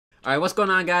Alright, what's going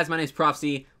on, guys? My name's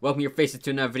Bo3. Welcome your faces to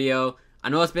another video. I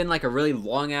know it's been like a really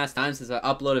long ass time since I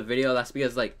uploaded a video. That's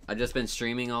because like I've just been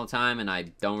streaming all the time and I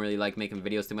don't really like making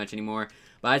videos too much anymore.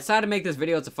 But I decided to make this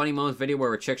video. It's a funny moments video where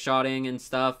we're trick shotting and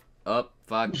stuff. Oh,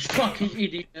 fuck. Fucking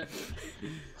idiot.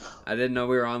 I didn't know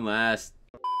we were on last.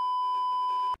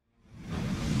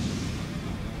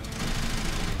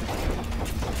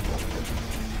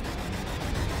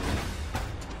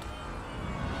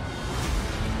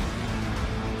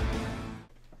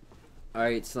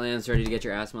 Alright, Slams, ready to get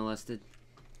your ass molested?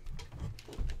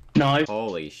 No.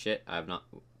 Holy shit, I've not...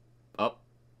 Oh.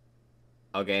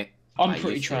 Okay. I'm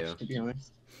pretty trash, to be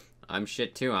honest. I'm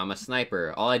shit too, I'm a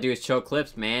sniper. All I do is choke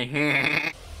clips,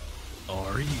 man.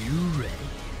 Are you ready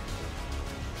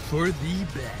for the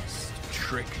best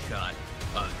trick shot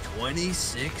of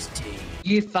 2016?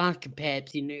 You fucking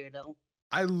Pepsi noodle.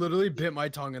 I literally bit my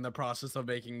tongue in the process of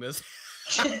making this.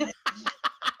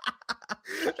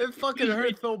 It fucking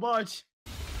hurt so much.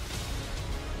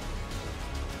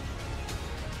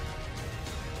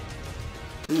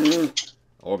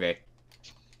 Okay.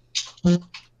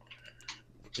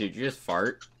 Did you just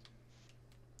fart?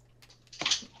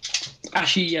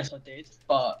 Actually, yes, I did.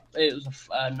 But it was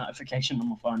a notification on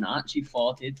my phone. I actually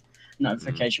farted.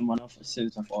 Notification went off as soon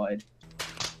as I farted.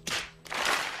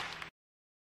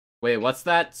 Wait, what's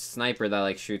that sniper that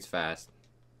like shoots fast?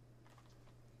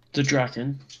 The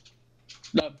dragon.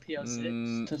 No,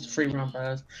 PL6. That's 3-round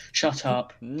barrels. Shut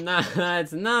up. Nah,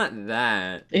 it's not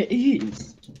that. It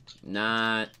is.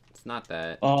 Nah, it's not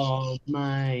that. Oh,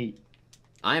 mate.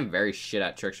 I am very shit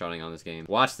at trick shotting on this game.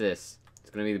 Watch this. It's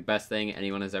gonna be the best thing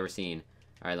anyone has ever seen.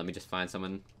 Alright, let me just find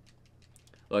someone.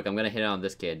 Look, I'm gonna hit it on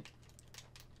this kid.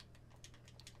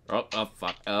 Oh,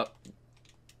 fuck. Oh.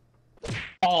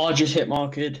 Oh, I just hit my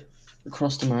kid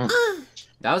across the map.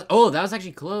 That was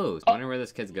actually close. I wonder where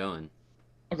this kid's going.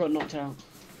 I got knocked out.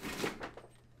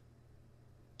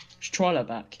 Just try that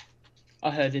back.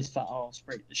 I heard his fat ass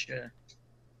break the share.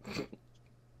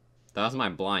 That was my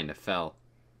blind. It fell.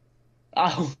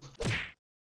 Oh.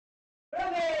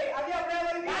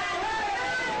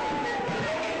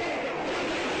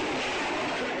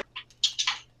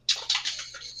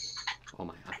 Oh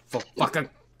my god. Fucking.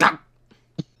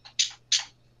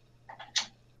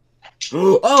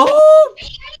 Oh!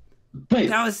 Wait,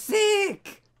 That was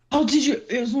sick! how did you?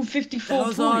 It was on 54 That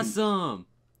was points. awesome!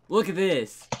 Look at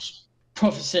this!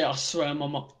 Prophecy, I swear,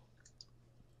 mama.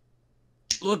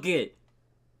 Look it!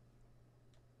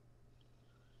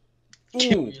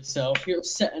 Kill Ooh, yourself. You're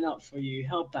setting up for you.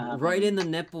 How bad? right in the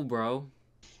nipple, bro.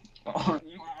 Oh,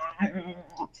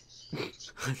 What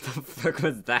the fuck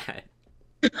was that?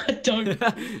 I don't.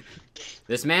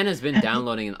 This man has been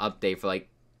downloading an update for like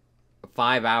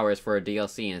 5 hours for a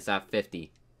DLC and it's at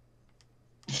 50.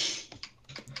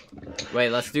 Wait,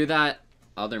 let's do that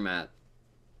other map.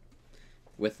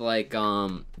 With like,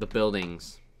 the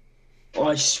buildings. Oh,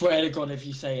 I swear to God, if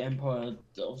you say Empire,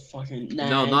 oh, fucking. Nah,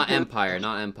 No, not Empire,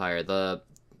 not Empire. The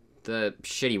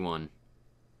shitty one.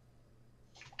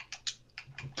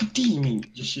 What do you mean?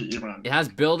 Just shit your man. It has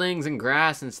buildings and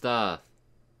grass and stuff.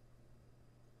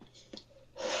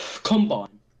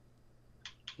 Combine.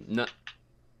 No.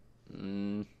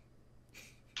 I'm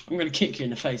gonna kick you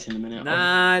in the face in a minute.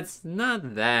 Nah, it's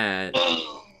not that.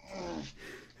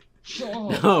 Shut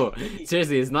up. No,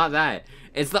 seriously, it's not that.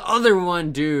 It's the other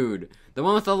one, dude. The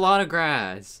one with a lot of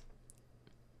grass.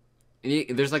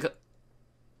 There's like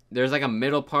a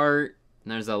middle part,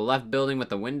 and there's a left building with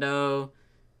the window,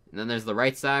 and then there's the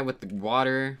right side with the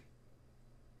water.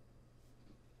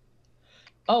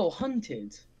 Oh,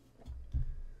 hunted.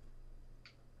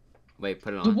 Wait,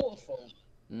 put it The on. waterfall.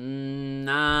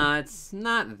 Nah, it's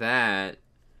not that.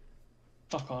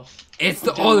 Fuck off. It's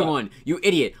the I'm doing other what? one, you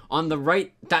idiot. On the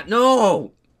right,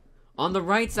 no! On the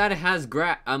right side, it has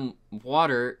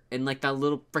water and like that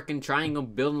little freaking triangle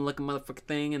building looking motherfucking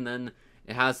thing, and then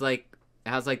it has like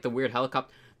the weird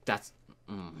helicopter. That's,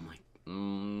 oh my,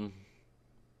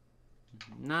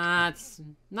 nah, it's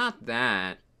not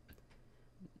that.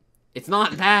 It's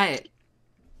not that.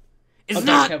 It's I don't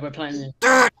not. care, we're playing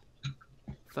this.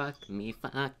 Fuck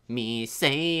me,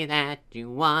 say that you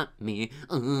want me.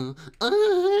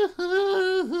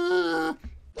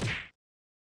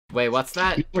 Wait, what's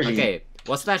that? Okay,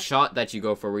 what's that shot that you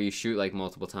go for where you shoot like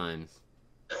multiple times?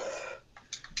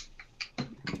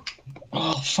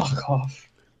 Oh, fuck off.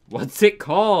 What's it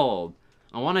called?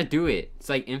 I want to do it. It's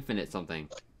like infinite something.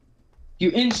 You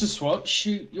insta-swap,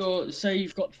 shoot your... Say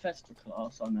you've got the Festa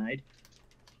class I made.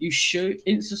 You shoot,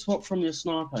 insta-swap from your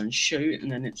sniper and shoot,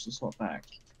 and then insta-swap back.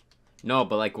 No,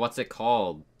 but like, what's it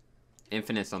called?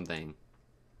 Infinite something.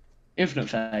 Infinite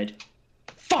fade.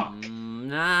 Fuck!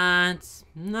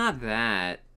 Not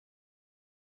that.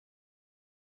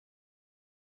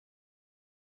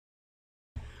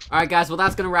 Alright guys, well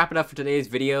that's gonna wrap it up for today's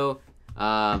video.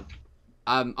 I'm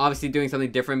obviously doing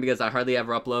something different because I hardly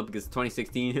ever upload because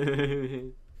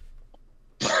 2016.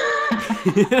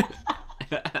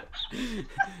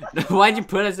 Why'd you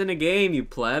put us in a game, you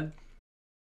pleb?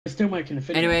 I'm still making a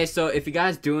video. Anyway, so if you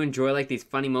guys do enjoy like these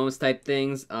funny moments type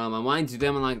things, I want to do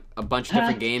them on like a bunch of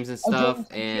different games and stuff.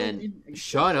 And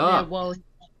shut up. Yeah, well,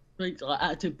 he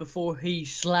acted before he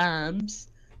slams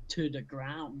to the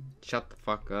ground. Shut the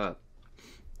fuck up.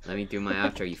 Let me do my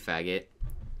outro, you faggot.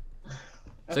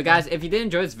 So guys, if you did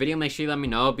enjoy this video, make sure you let me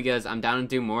know because I'm down to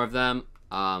do more of them.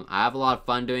 I have a lot of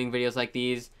fun doing videos like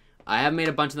these. I have made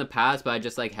a bunch in the past, but I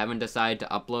just like haven't decided to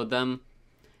upload them.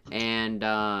 And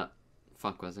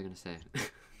fuck, what was I gonna say?